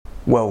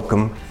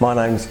Welcome, my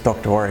name's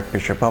Dr. Warwick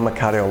Bishop. I'm a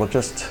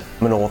cardiologist,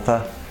 I'm an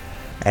author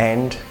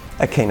and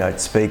a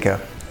keynote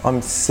speaker. I'm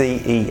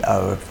CEO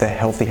of the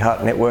Healthy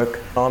Heart Network.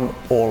 I'm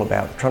all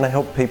about trying to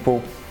help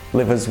people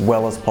live as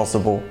well as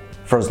possible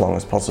for as long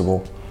as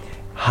possible.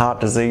 Heart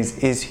disease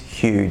is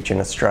huge in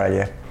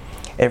Australia.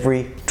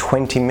 Every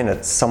 20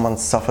 minutes someone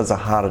suffers a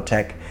heart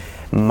attack.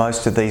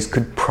 Most of these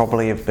could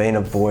probably have been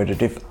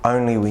avoided if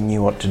only we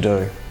knew what to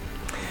do.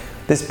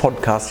 This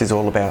podcast is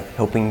all about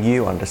helping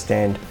you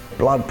understand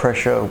blood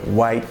pressure,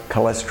 weight,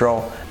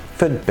 cholesterol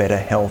for better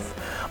health.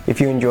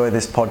 If you enjoy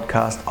this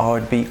podcast, I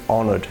would be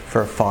honoured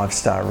for a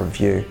 5-star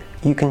review.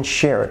 You can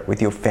share it with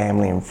your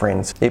family and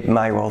friends. It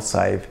may well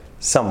save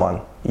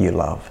someone you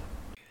love.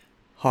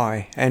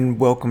 Hi, and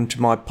welcome to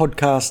my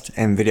podcast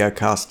and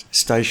videocast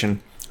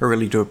station. I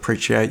really do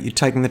appreciate you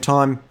taking the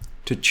time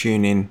to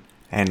tune in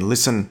and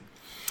listen.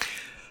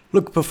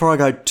 Look, before I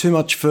go too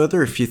much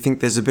further, if you think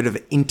there's a bit of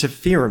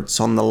interference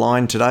on the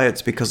line today,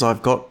 it's because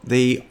I've got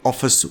the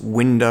office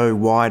window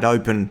wide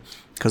open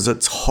because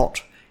it's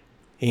hot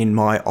in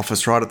my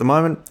office right at the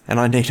moment and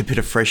I need a bit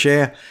of fresh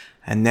air,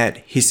 and that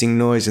hissing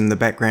noise in the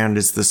background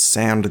is the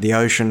sound of the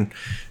ocean.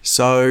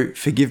 So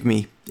forgive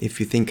me if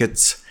you think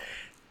it's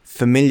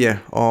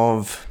familiar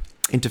of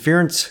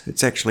interference.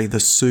 It's actually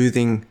the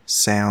soothing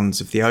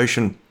sounds of the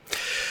ocean.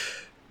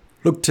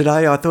 Look,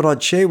 today I thought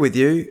I'd share with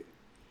you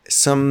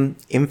some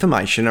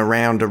information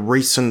around a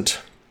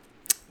recent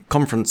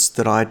conference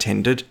that I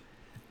attended,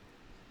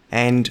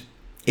 and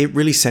it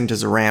really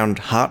centers around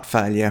heart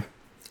failure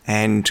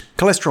and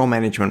cholesterol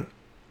management.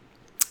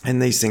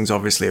 And these things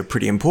obviously are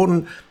pretty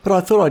important, but I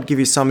thought I'd give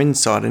you some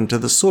insight into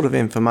the sort of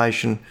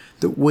information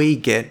that we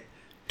get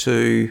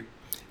to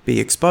be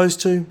exposed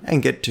to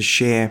and get to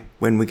share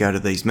when we go to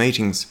these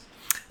meetings.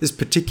 This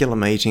particular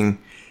meeting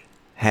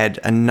had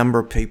a number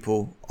of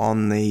people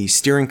on the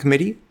steering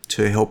committee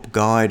to help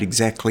guide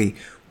exactly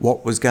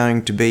what was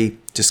going to be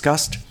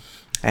discussed.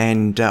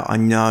 And I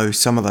know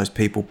some of those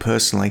people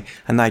personally,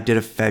 and they did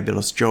a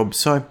fabulous job.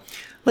 So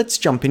let's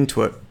jump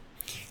into it.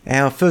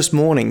 Our first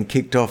morning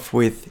kicked off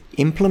with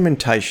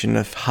implementation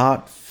of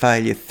heart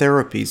failure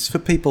therapies for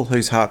people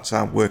whose hearts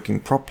aren't working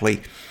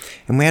properly.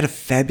 And we had a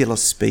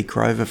fabulous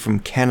speaker over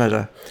from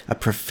Canada, a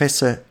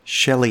Professor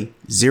Shelley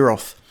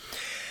Ziroff.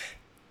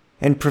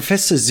 And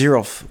Professor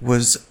Ziroff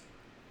was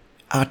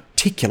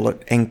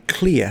articulate and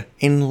clear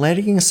in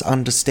letting us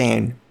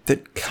understand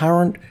that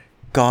current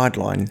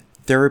guideline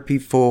therapy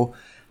for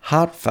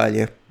heart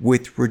failure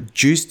with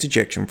reduced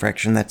ejection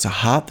fraction, that's a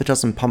heart that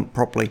doesn't pump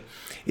properly,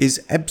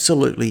 is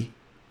absolutely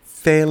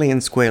fairly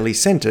and squarely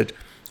centered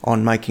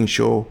on making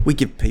sure we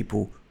give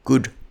people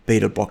good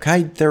beta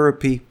blockade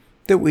therapy,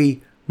 that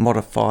we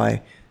modify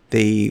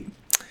the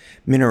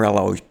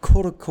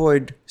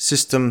mineralocorticoid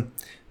system,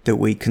 that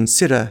we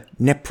consider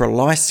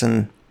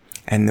neprilysin,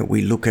 and that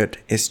we look at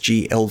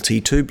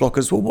SGLT2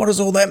 blockers. Well, what does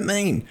all that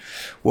mean?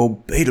 Well,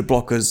 beta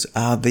blockers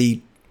are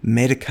the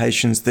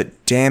medications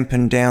that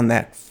dampen down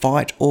that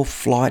fight or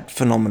flight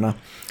phenomena.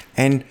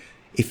 And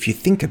if you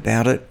think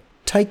about it,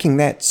 taking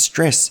that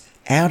stress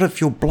out of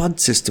your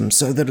blood system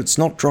so that it's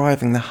not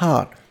driving the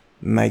heart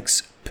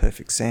makes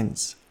perfect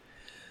sense.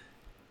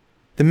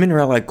 The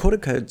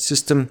mineralocorticoid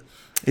system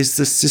is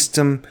the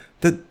system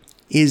that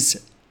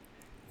is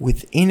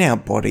within our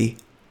body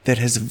that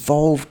has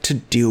evolved to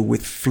deal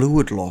with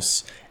fluid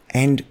loss,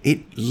 and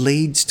it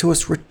leads to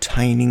us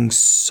retaining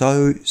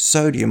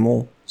sodium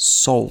or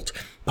salt.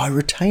 By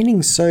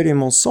retaining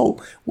sodium or salt,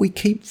 we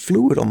keep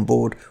fluid on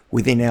board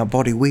within our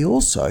body. We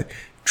also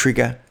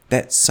trigger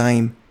that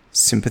same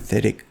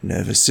sympathetic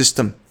nervous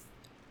system.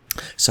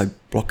 So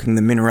blocking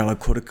the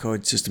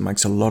mineralocorticoid system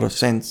makes a lot of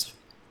sense.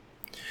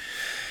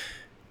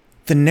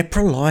 The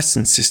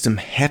neprilysin system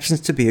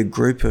happens to be a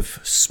group of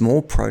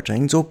small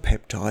proteins or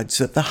peptides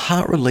that the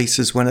heart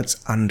releases when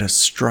it's under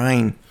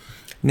strain.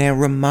 Now,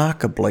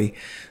 remarkably,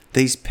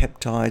 these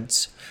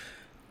peptides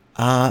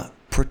are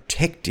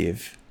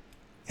protective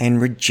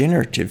and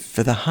regenerative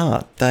for the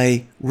heart.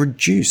 They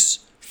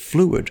reduce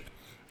fluid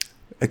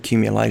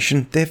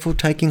accumulation, therefore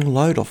taking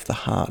load off the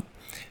heart.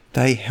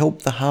 They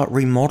help the heart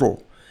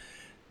remodel.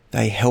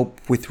 They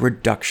help with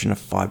reduction of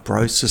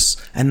fibrosis,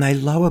 and they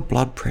lower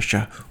blood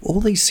pressure. All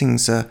these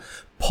things are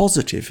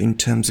positive in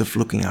terms of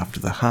looking after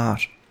the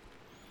heart.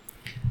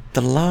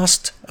 The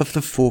last of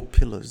the 4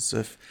 pillars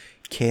of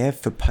care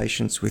for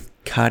patients with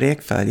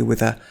cardiac failure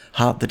with a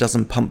heart that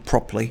doesn't pump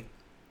properly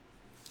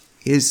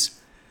is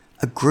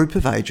a group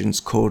of agents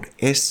called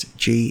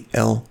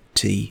SGLT2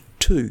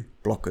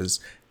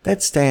 blockers.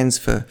 That stands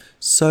for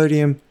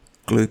sodium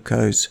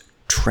glucose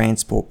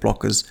transport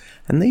blockers,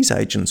 and these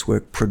agents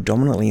work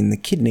predominantly in the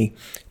kidney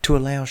to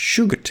allow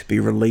sugar to be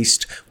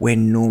released where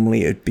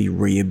normally it'd be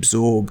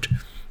reabsorbed.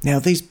 Now,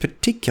 these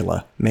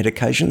particular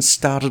medications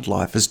started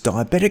life as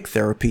diabetic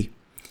therapy,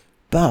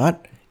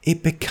 but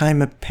it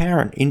became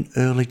apparent in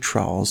early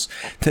trials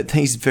that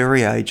these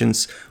very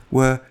agents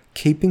were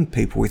keeping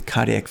people with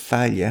cardiac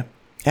failure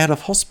out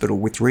of hospital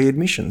with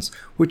readmissions,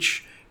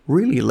 which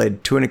really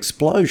led to an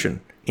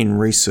explosion in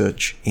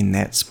research in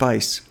that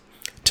space.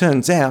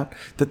 turns out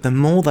that the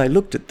more they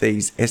looked at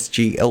these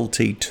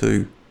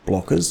SGLT2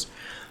 blockers,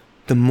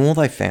 the more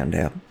they found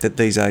out that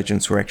these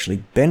agents were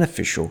actually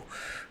beneficial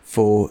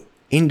for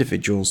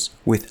individuals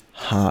with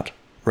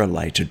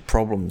heart-related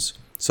problems.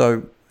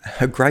 So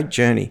a great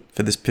journey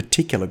for this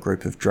particular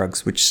group of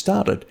drugs, which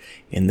started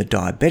in the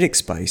diabetic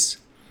space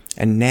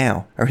and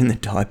now are in the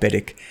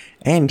diabetic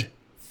and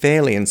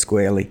fairly and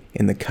squarely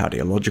in the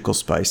cardiological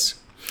space.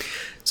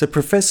 So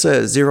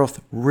Professor Ziroth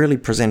really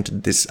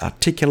presented this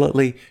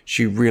articulately.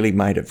 She really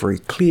made it very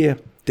clear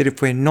that if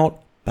we're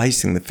not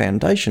basing the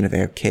foundation of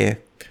our care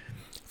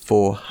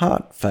for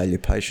heart failure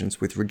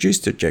patients with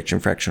reduced ejection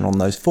fraction on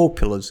those 4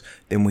 pillars,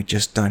 then we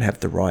just don't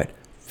have the right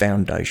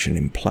foundation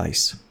in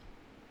place.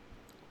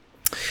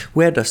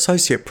 We had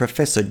Associate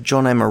Professor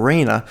John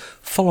Amarina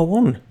follow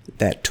on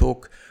that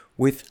talk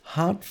with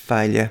heart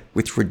failure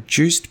with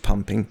reduced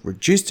pumping,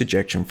 reduced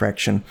ejection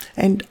fraction,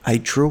 and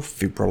atrial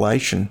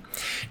fibrillation.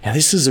 Now,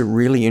 this is a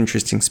really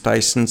interesting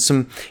space, and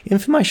some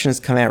information has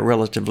come out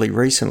relatively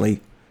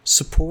recently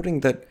supporting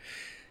that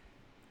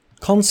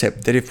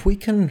concept that if we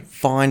can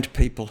find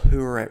people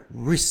who are at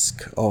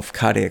risk of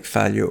cardiac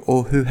failure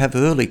or who have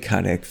early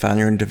cardiac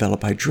failure and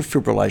develop atrial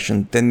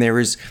fibrillation, then there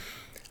is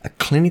a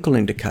clinical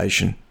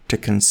indication to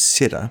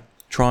consider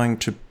trying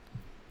to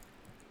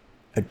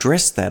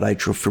address that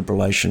atrial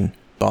fibrillation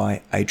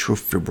by atrial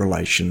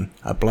fibrillation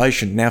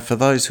ablation. Now, for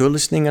those who are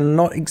listening and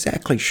not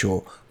exactly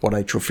sure what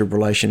atrial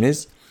fibrillation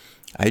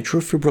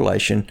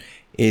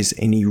is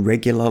an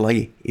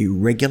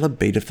irregular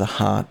beat of the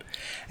heart,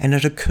 and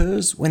it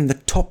occurs when the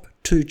top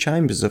 2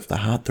 chambers of the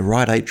heart, the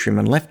right atrium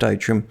and left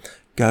atrium,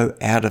 go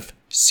out of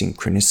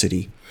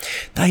synchronicity.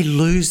 They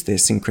lose their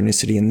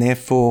synchronicity, and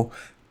therefore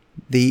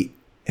the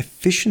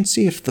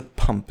efficiency of the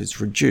pump is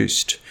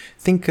reduced.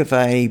 Think of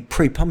a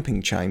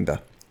pre-pumping chamber,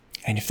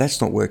 and if that's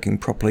not working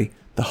properly,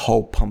 the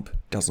whole pump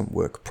doesn't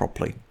work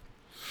properly.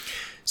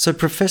 So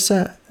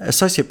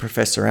Associate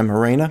Professor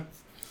Amarina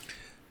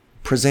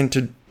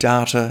presented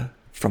data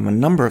from a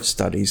number of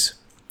studies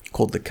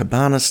called the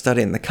Cabana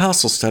study and the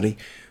Castle study,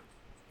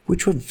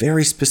 which were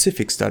very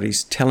specific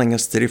studies telling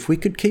us that if we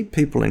could keep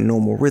people in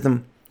normal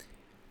rhythm,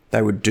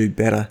 they would do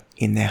better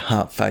in their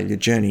heart failure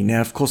journey.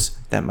 Now, of course,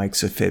 that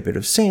makes a fair bit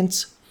of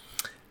sense,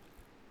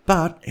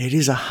 but it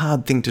is a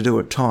hard thing to do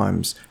at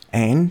times,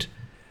 and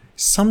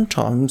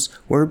sometimes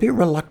we're a bit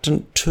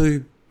reluctant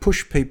to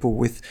push people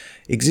with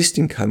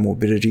existing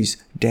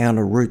comorbidities down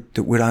a route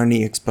that would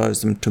only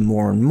expose them to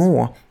more and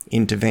more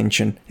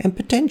intervention and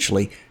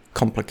potentially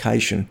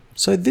complication.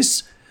 So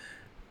this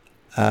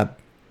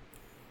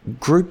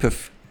group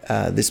of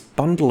this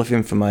bundle of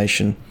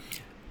information,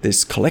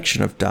 this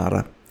collection of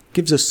data,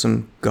 gives us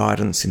some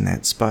guidance in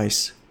that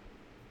space.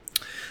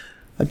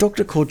 A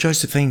doctor called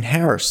Josephine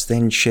Harris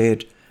then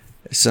shared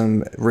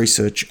some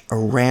research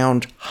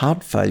around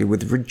heart failure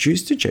with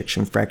reduced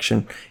ejection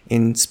fraction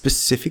in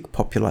specific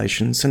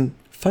populations and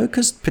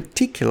focused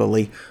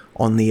particularly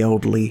on the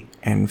elderly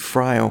and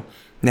frail.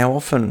 Now,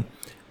 often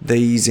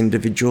these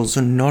individuals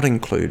are not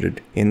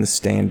included in the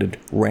standard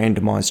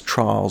randomized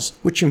trials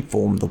which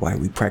inform the way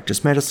we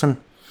practice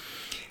medicine.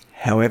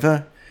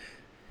 However,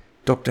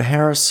 Dr.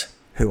 Harris,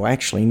 who I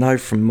actually know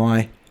from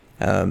my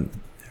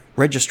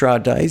registrar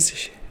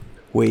days,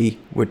 we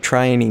were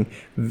training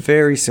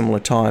very similar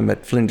time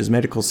at Flinders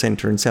Medical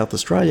Centre in South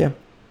Australia.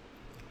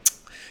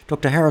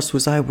 Dr. Harris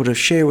was able to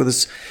share with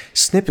us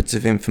snippets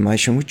of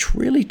information which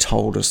really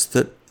told us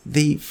that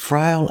the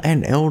frail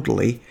and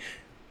elderly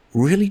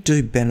really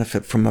do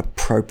benefit from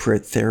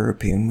appropriate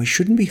therapy, and we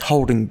shouldn't be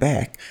holding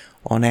back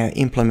on our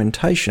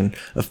implementation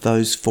of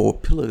those 4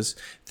 pillars,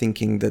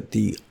 thinking that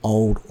the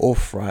old or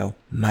frail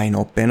may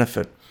not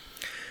benefit.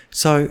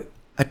 So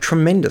a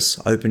tremendous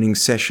opening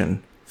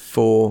session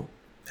for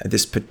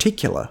this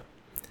particular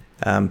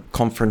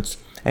conference,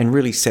 and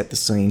really set the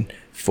scene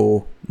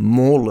for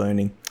more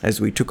learning as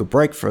we took a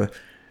break for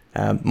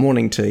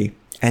morning tea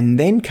and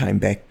then came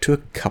back to a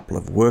couple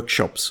of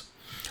workshops.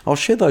 I'll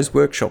share those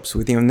workshops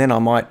with you, and then I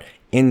might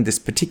end this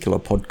particular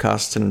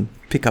podcast and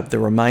pick up the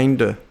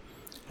remainder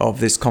of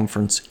this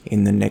conference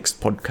in the next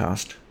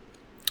podcast.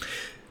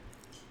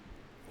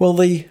 Well,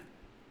 the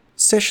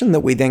session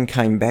that we then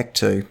came back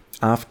to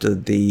after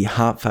the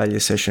heart failure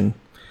session,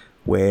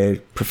 where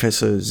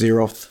Professor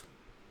Ziroth,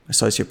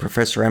 Associate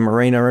Professor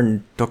Amarina,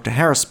 and Dr.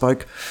 Harris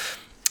spoke,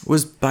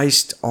 was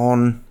based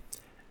on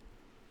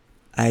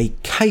a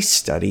case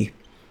study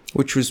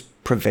which was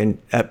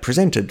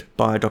presented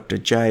by Dr.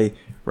 J.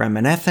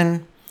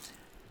 Ramanathan.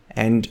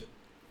 And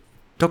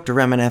Dr.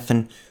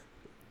 Ramanathan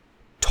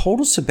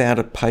told us about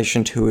a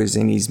patient who is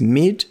in his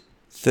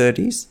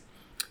mid-30s,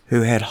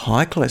 who had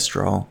high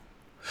cholesterol,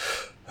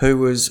 who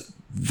was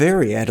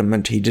very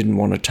adamant he didn't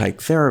want to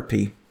take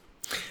therapy.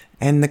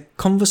 And the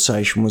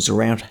conversation was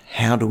around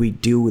how do we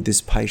deal with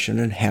this patient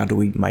and how do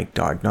we make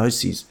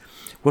diagnoses.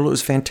 Well, it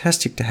was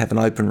fantastic to have an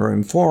open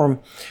room forum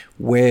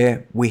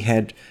where we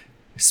had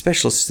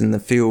specialists in the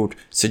field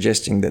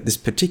suggesting that this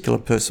particular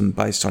person,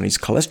 based on his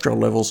cholesterol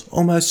levels,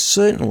 almost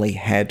certainly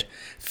had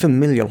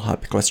familial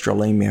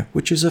hypercholesterolemia,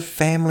 which is a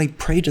family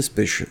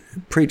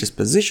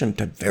predisposition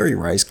to very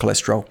raised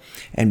cholesterol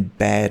and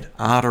bad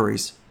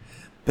arteries.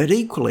 But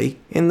equally,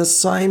 in the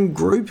same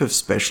group of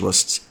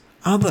specialists,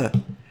 other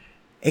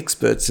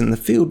experts in the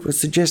field were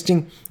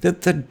suggesting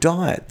that the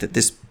diet that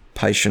this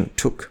patient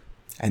took,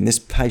 and this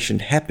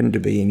patient happened to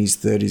be in his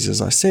 30s,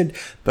 as I said,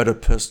 but a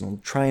personal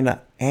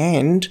trainer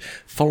and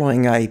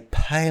following a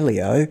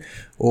paleo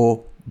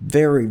or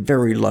very,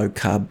 very low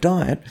carb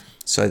diet,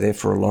 so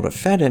therefore a lot of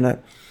fat in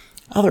it,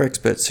 other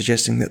experts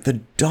suggesting that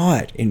the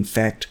diet, in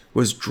fact,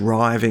 was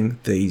driving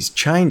these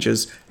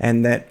changes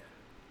and that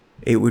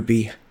it would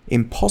be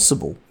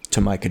impossible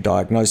to make a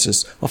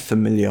diagnosis of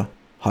familial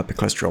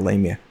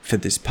hypercholesterolemia for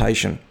this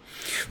patient.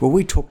 Well,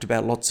 we talked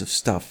about lots of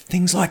stuff,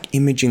 things like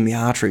imaging the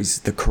arteries,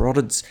 the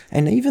carotids,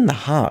 and even the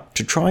heart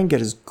to try and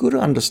get as good an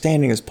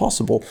understanding as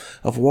possible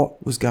of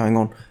what was going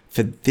on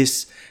for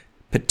this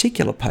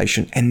particular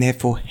patient and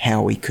therefore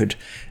how we could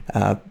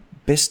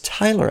best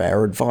tailor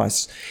our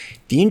advice.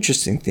 The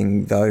interesting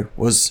thing, though,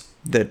 was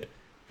that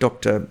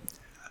Dr.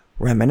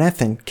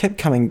 Ramanathan kept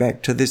coming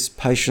back to this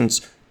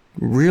patient's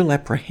real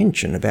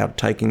apprehension about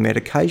taking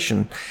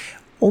medication,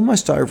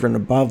 almost over and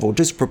above or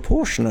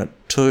disproportionate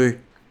to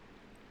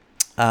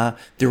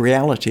the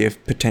reality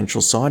of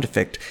potential side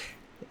effect,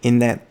 in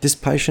that this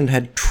patient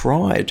had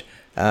tried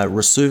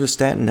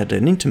rosuvastatin at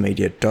an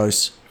intermediate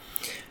dose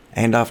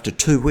and after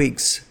 2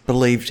 weeks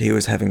believed he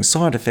was having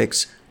side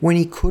effects when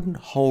he couldn't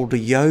hold a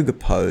yoga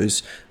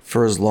pose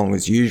for as long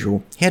as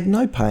usual. He had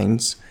no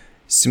pains,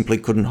 simply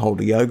couldn't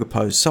hold a yoga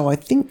pose. So I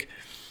think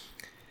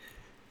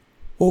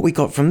what we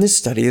got from this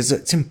study is that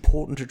it's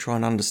important to try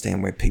and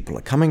understand where people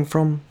are coming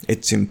from.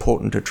 It's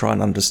important to try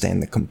and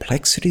understand the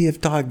complexity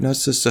of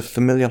diagnosis of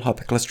familial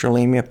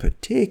hypercholesterolemia,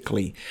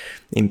 particularly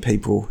in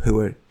people who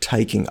are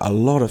taking a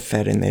lot of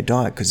fat in their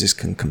diet, because this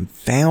can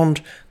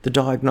confound the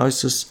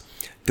diagnosis.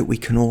 That we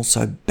can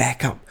also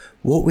back up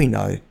what we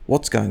know,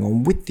 what's going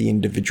on with the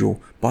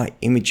individual by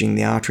imaging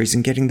the arteries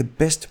and getting the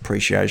best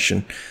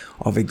appreciation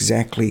of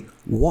exactly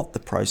what the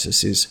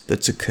process is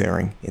that's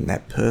occurring in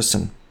that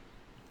person.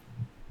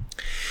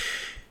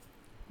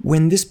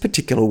 When this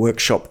particular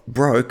workshop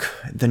broke,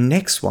 the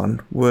next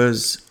one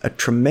was a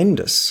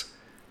tremendously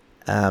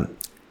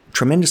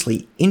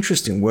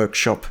interesting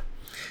workshop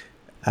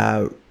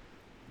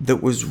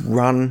that was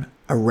run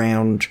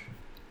around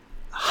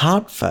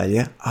heart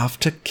failure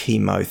after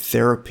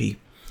chemotherapy.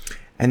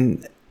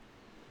 And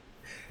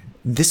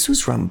this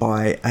was run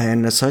by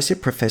an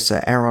associate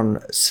professor, Aaron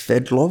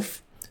Svedlov,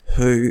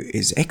 who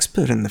is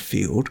expert in the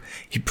field.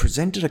 He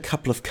presented a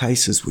couple of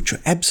cases which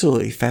were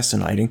absolutely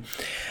fascinating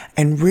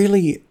and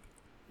really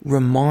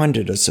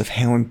reminded us of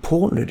how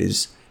important it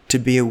is to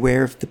be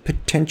aware of the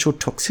potential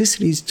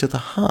toxicities to the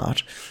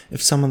heart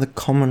of some of the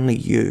commonly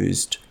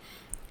used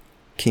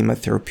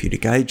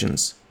chemotherapeutic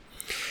agents.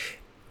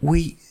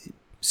 We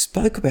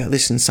spoke about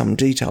this in some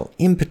detail,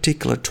 in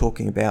particular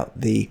talking about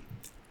the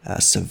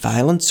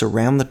surveillance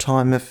around the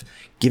time of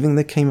giving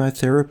the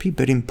chemotherapy,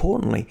 but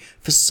importantly,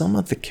 for some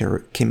of the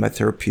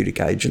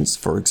chemotherapeutic agents,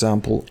 for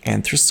example,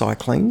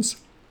 anthracyclines,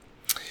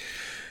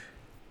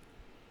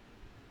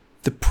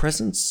 the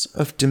presence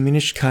of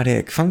diminished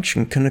cardiac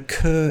function can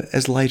occur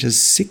as late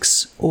as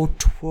 6 or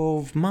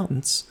 12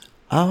 months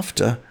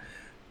after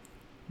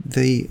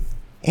the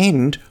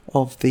end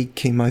of the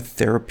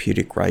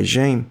chemotherapeutic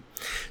regime.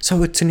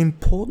 So it's an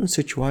important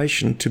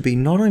situation to be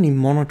not only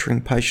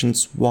monitoring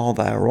patients while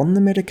they are on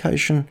the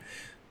medication,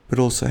 but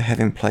also have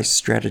in place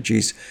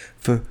strategies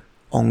for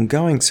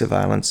ongoing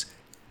surveillance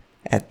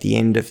at the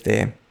end of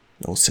their,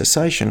 or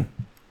cessation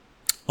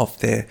of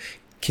their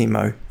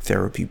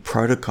chemotherapy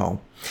protocol.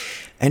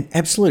 An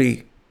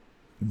absolutely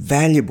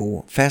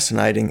valuable,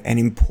 fascinating and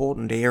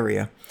important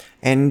area,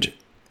 and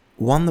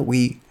one that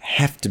we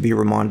have to be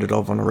reminded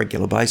of on a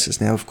regular basis.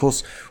 Now, of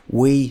course,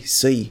 we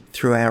see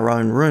through our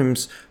own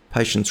rooms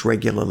patients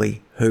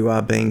regularly who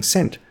are being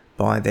sent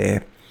by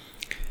their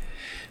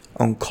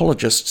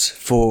oncologists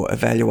for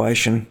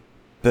evaluation,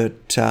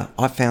 but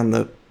I found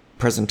the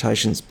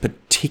presentations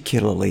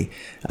particularly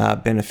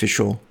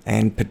beneficial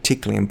and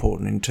particularly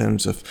important in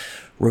terms of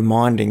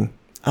reminding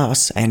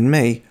us and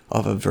me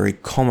of a very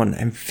common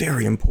and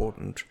very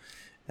important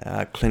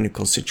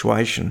clinical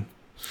situation.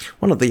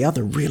 One of the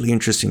other really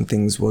interesting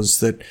things was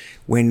that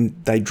when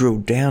they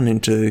drilled down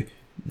into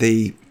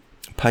the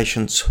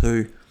patients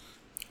who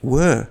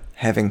were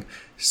having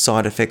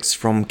side effects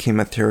from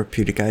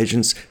chemotherapeutic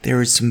agents, there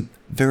is some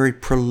very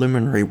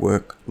preliminary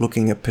work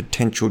looking at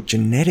potential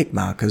genetic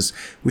markers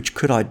which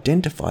could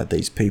identify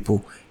these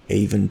people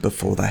even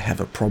before they have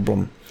a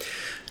problem.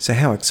 So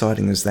how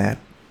exciting is that?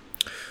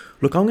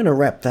 Look, I'm going to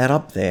wrap that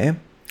up there.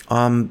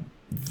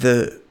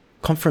 The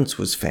conference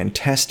was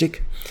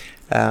fantastic.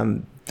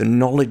 The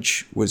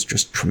knowledge was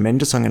just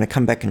tremendous. I'm going to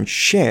come back and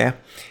share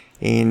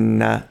in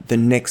the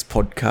next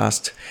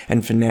podcast.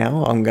 And for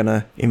now, I'm going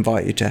to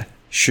invite you to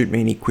shoot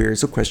me any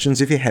queries or questions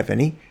if you have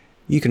any.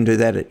 You can do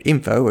that at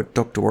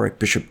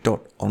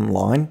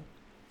info@drwarwickbishop.online.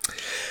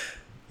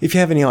 If you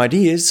have any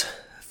ideas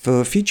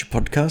for future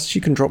podcasts,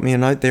 you can drop me a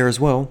note there as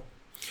well.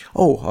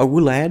 Oh, I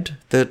will add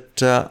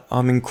that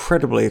I'm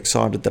incredibly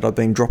excited that I've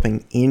been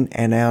dropping in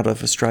and out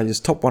of Australia's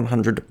top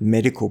 100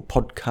 medical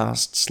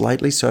podcasts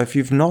lately. So if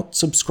you've not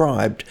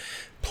subscribed,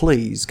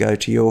 please go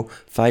to your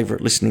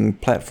favourite listening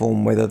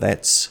platform, whether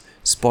that's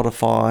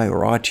Spotify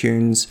or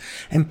iTunes,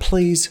 and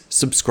please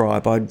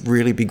subscribe. I'd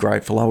really be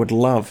grateful. I would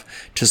love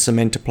to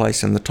cement a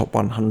place in the top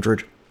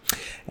 100.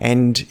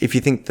 And if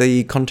you think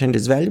the content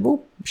is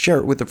valuable, share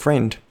it with a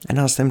friend and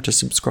ask them to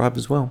subscribe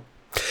as well.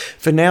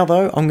 For now,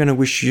 though, I'm going to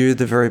wish you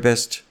the very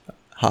best.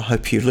 I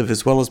hope you live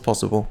as well as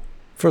possible.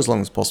 For as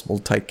long as possible,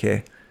 take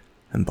care,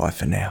 and bye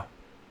for now.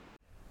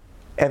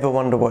 Ever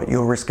wonder what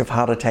your risk of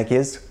heart attack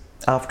is?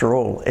 After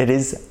all, it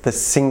is the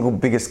single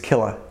biggest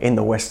killer in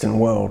the Western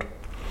world.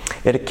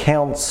 It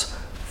accounts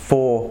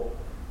for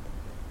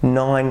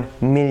 9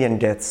 million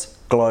deaths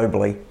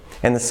globally,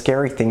 and the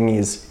scary thing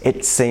is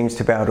it seems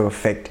to be able to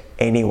affect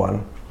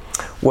anyone.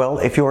 Well,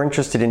 if you're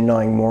interested in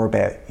knowing more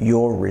about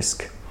your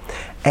risk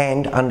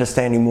and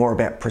understanding more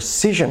about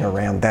precision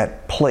around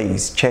that,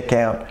 please check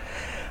out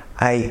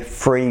a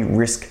free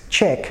risk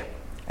check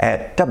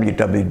at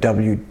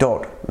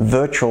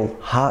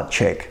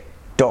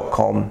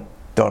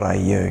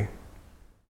www.virtualheartcheck.com.au.